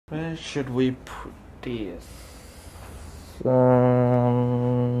Where should we put this?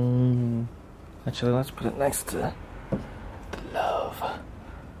 Actually, let's put it next to the love.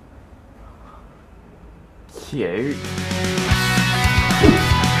 Cute.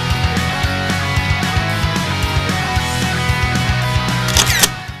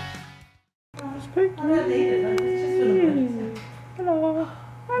 Hello.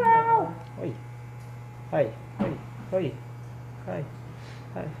 Hello. Oi. Hi. Oi. Oi. Hi.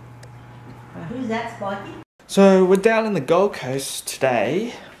 Hi. Who's that, Spiky? So we're down in the Gold Coast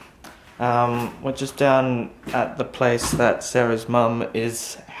today. We're just down at the place that Sarah's mum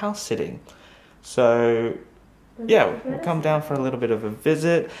is house sitting. So yeah, we'll come down for a little bit of a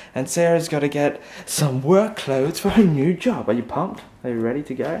visit, and Sarah's got to get some work clothes for her new job. Are you pumped? Are you ready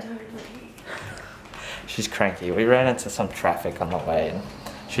to go? She's cranky. We ran into some traffic on the way and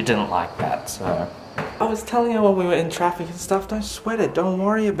she didn't like that, so I was telling her when we were in traffic and stuff, don't sweat it, don't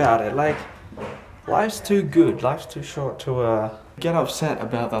worry about it. Like, life's too good, life's too short to get upset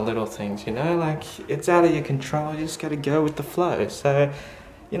about the little things, you know? Like, it's out of your control, you just gotta go with the flow. So,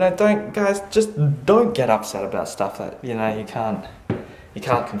 you know, just don't get upset about stuff that, you know, you can't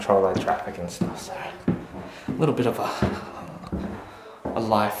control, like traffic and stuff. So, a little bit of a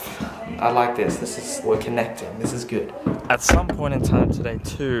life. I like this, we're connecting, this is good. At some point in time today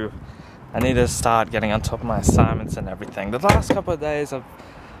too, I need to start getting on top of my assignments and everything. The last couple of days I've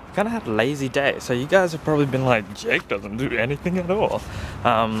kind of had lazy days, so you guys have probably been like, Jake doesn't do anything at all.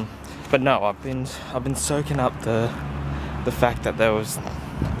 But no, I've been soaking up the fact that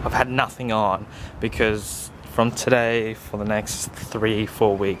I've had nothing on, because from today for the next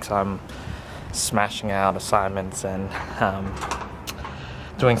 3-4 weeks I'm smashing out assignments and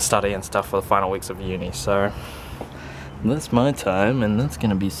doing study and stuff for the final weeks of uni. So that's my time, and that's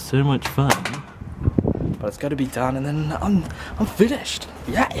gonna be so much fun. But it's got to be done, and then I'm finished.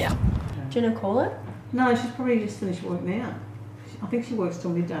 Yeah. Do you want to call her? No, she's probably just finished work now. I think she works till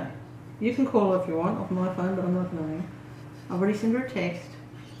midday. You can call her if you want off my phone, but I'm not going to. I've already sent her a text.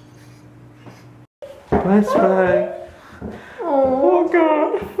 Bye, Spy. Oh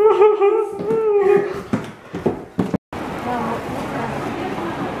God.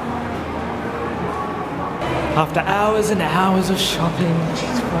 After hours and hours of shopping,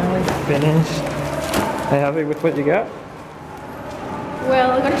 she's finally finished. Are you happy with what you got?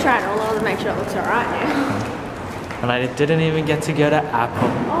 Well, I've got to try it all on to make sure it looks alright now. And I didn't even get to go to Apple.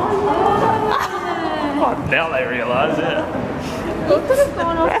 Oh, now they realise it. We could have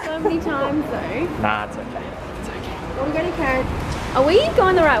gone off so many times though. Nah, it's okay. It's okay. Well, we're going to Karen. Are we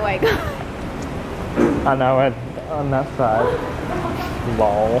going the right way, guys? I know it on that side.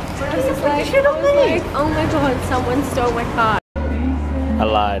 Lol. I was just like, oh my god, someone stole my car. I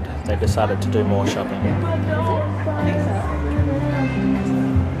lied. They decided to do more shopping. You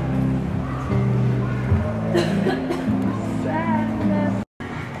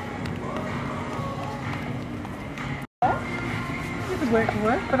could wear it to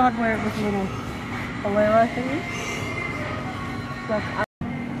work, but I'd wear it with a little bolero thingy. Like, I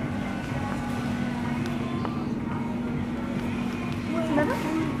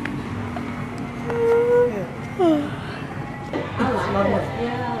like it.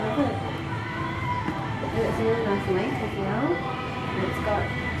 Yeah, I like it. And it's a really nice length as well. And it's got...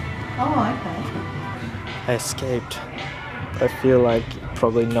 oh, okay. I escaped. I feel like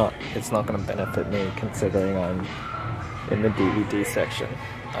probably not. It's not going to benefit me considering I'm in the DVD section.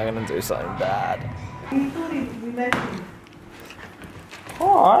 I'm going to do something bad.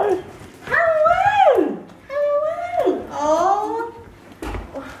 Hi. Hello! Hello! Oh!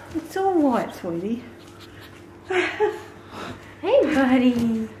 It's all right, sweetie. Hey,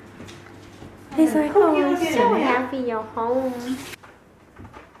 buddy. He's like, oh, I'm so happy you're home.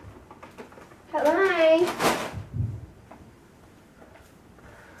 Hello.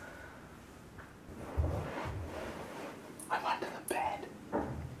 I'm under the bed.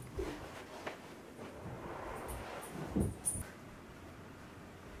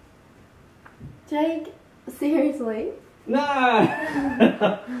 Jake, seriously? No!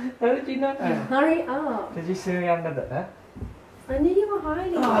 How did you know? Hurry up. Did you see me under the bed? I knew you were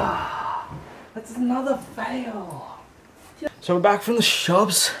hiding. That's another fail. So we're back from the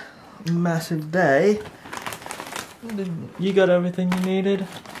shops. Massive day. You got everything you needed?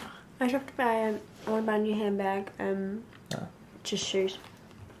 I have to buy I want to buy a new handbag, just shoes.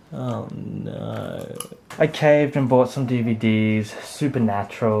 Oh no. I caved and bought some DVDs.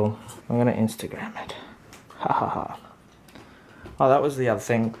 Supernatural. I'm gonna Instagram it. Ha ha ha. Oh, that was the other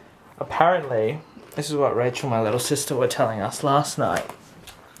thing. Apparently, this is what Rachel, my little sister, were telling us last night.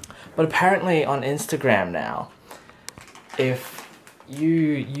 But apparently on Instagram now, if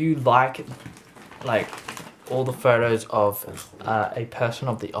you like all the photos of a person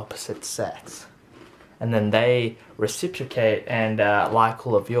of the opposite sex, and then they reciprocate and like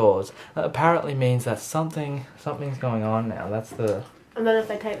all of yours, that apparently means that something's going on now. That's the... And then if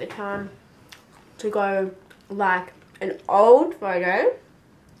they take the time to go like an old photo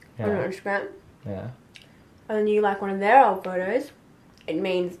on Instagram, yeah, and then you like one of their old photos, it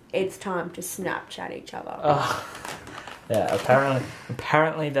means it's time to Snapchat each other. Yeah,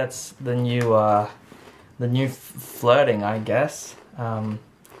 apparently that's the new flirting, I guess,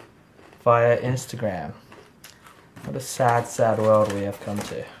 via Instagram. What a sad world we have come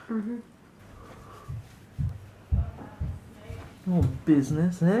to. Oh,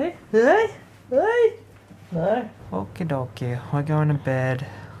 business, eh? Hey? No? Okie dokie, we're going to bed.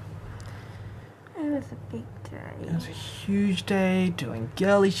 It was a big day. It was a huge day doing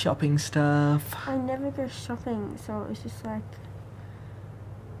girly shopping stuff. I never go shopping, so it was just like,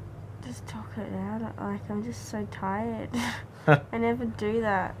 just talk it out. Like, I'm just so tired. I never do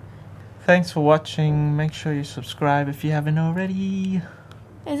that. Thanks for watching. Make sure you subscribe if you haven't already.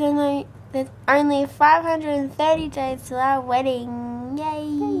 There's only 530 days till our wedding.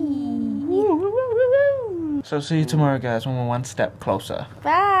 Yay! So see you tomorrow, guys, when we're one step closer.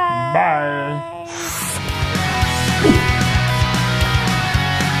 Bye! Bye!